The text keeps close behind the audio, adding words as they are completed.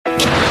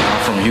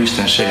from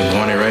Houston, shit,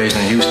 born and raised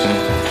in Houston,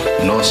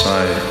 north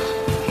side.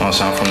 You know what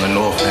I'm saying? I'm from the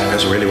north, man.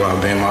 That's really where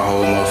I've been my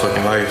whole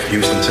motherfucking life.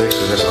 Houston,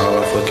 Texas, that's all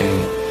I fucking,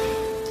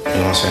 you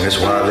know what I'm saying? That's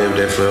why I lived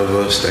there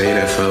forever, stayed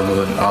there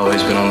forever,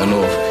 always been on the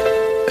north.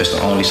 That's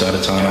the only side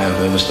of town I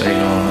have ever stayed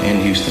on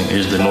in Houston,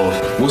 is the north.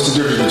 What's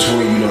the difference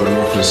between, you know, the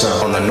north and the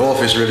south? On the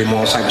north, it's really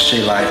more type of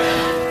shit like,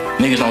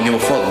 niggas don't give a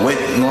fuck with,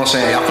 you know what I'm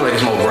saying? I feel like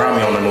it's more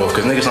grimy on the north,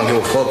 cause niggas don't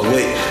give a fuck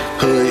with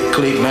hood,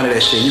 clique, none of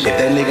that shit. If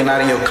that nigga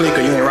not in your clique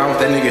or you ain't around with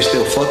that nigga,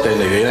 still fuck that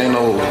nigga. It ain't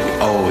no,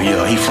 oh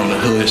yeah, he from the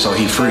hood, so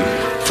he free.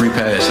 Free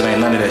pass, it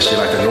ain't none of that shit.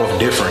 Like the north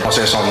different. I'm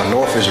saying, so on the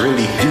north is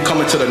really, you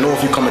coming to the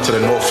north, you coming to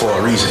the north for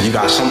a reason. You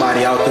got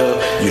somebody out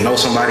there, you know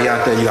somebody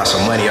out there, you got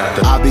some money out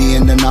there. I be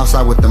in the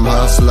outside with them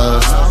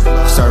hustlers,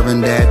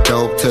 serving that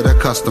dope to the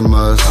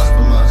customers,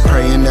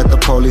 praying that the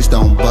police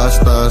don't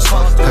bust us,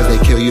 cause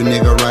they kill you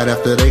nigga right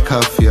after they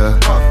cuff ya.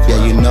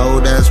 Yeah, you know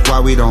that's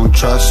why we don't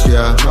trust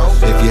ya.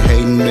 If you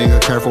hating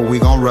nigga, careful, we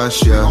gon'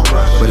 rush ya.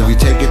 But if you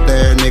take it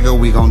there, nigga,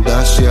 we gon'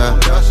 dust ya.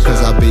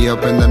 Cause I be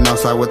up in the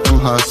outside with them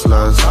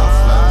hustlers.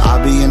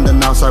 I be in the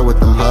outside with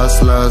them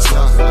hustlers,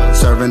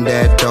 serving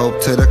that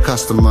dope to the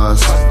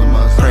customers,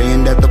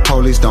 praying that the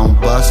police don't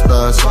bust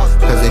us,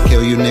 cause they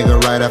kill you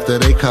nigga right after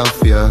they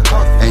cuff ya.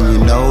 And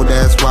you know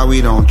that's why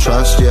we don't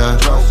trust ya.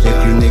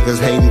 If you niggas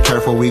hating,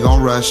 careful, we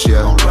gon' rush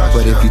ya.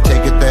 But if you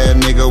take it there,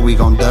 nigga, we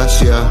gon'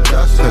 dust ya.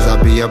 Cause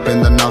I be up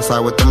in the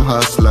outside with them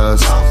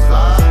hustlers.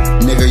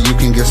 Nigga, you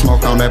can get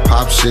smoked on that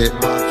pop shit.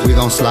 We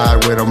gon'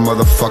 slide with a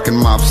motherfucking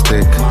mop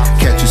stick.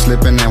 Catch you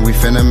slipping and we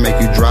finna make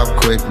you drop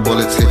quick.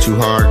 Bullets hit you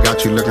hard,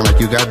 got you looking like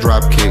you got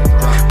drop kick.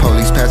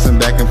 Police passing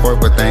back and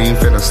forth, but they ain't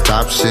finna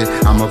stop shit.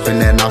 I'm up in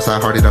that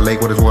outside Hardy the Lake,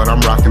 what is what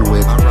I'm rocking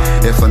with.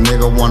 If a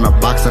nigga wanna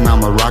box, then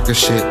I'ma rock a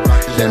shit.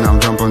 Then I'm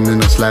jumping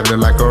in and slapping it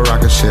like a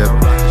rocket ship.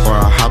 Or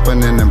I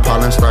hopping in and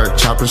Paul and start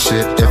chopping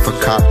shit. If a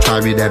cop try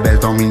me that bad,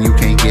 don't mean you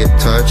can't get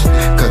touched.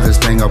 Cause this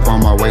thing up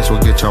on my waist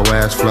will get your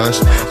ass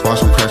flushed. Bought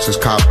some crashes,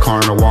 cop car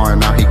in the wall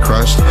and now he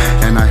crushed.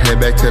 And I head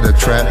back to the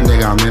trap,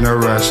 nigga, I'm in a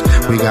rush.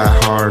 We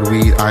got hard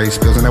weed, ice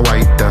pills, and that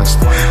white dust.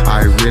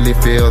 I really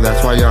feel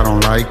that's why y'all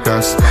don't like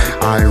us.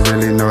 I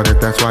really know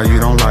that that's why you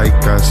don't like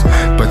us.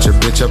 But your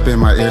bitch up in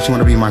my ear, she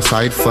wanna be my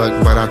side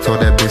fuck. But I told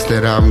that bitch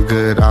that I'm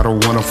good, I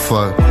don't wanna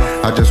fuck.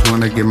 I just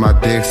wanna get my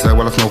dick sucked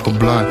while I smoke a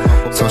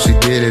blunt. So she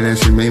did it and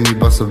she made me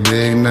bust a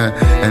big nut.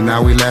 And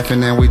now we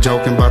laughing and we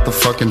joking about the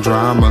fucking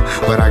drama.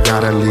 But I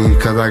gotta leave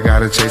cause I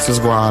gotta chase this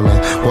guala.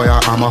 Boy,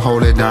 I'ma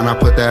hold it down, I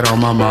put that on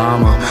my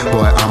mama.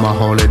 Boy, I'ma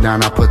hold it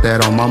down, I put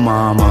that on my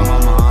mama.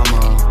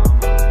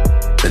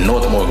 The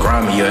north more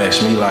grimy, you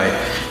ask me, like,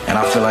 and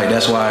I feel like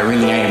that's why I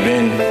really ain't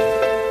been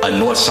a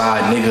north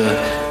side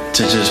nigga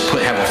to just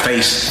have a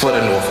face for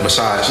the north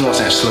besides, you know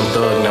what I'm saying, Slim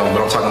Thug, you know,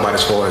 but I'm talking about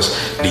as far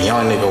as the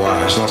young nigga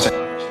wise, you know what I'm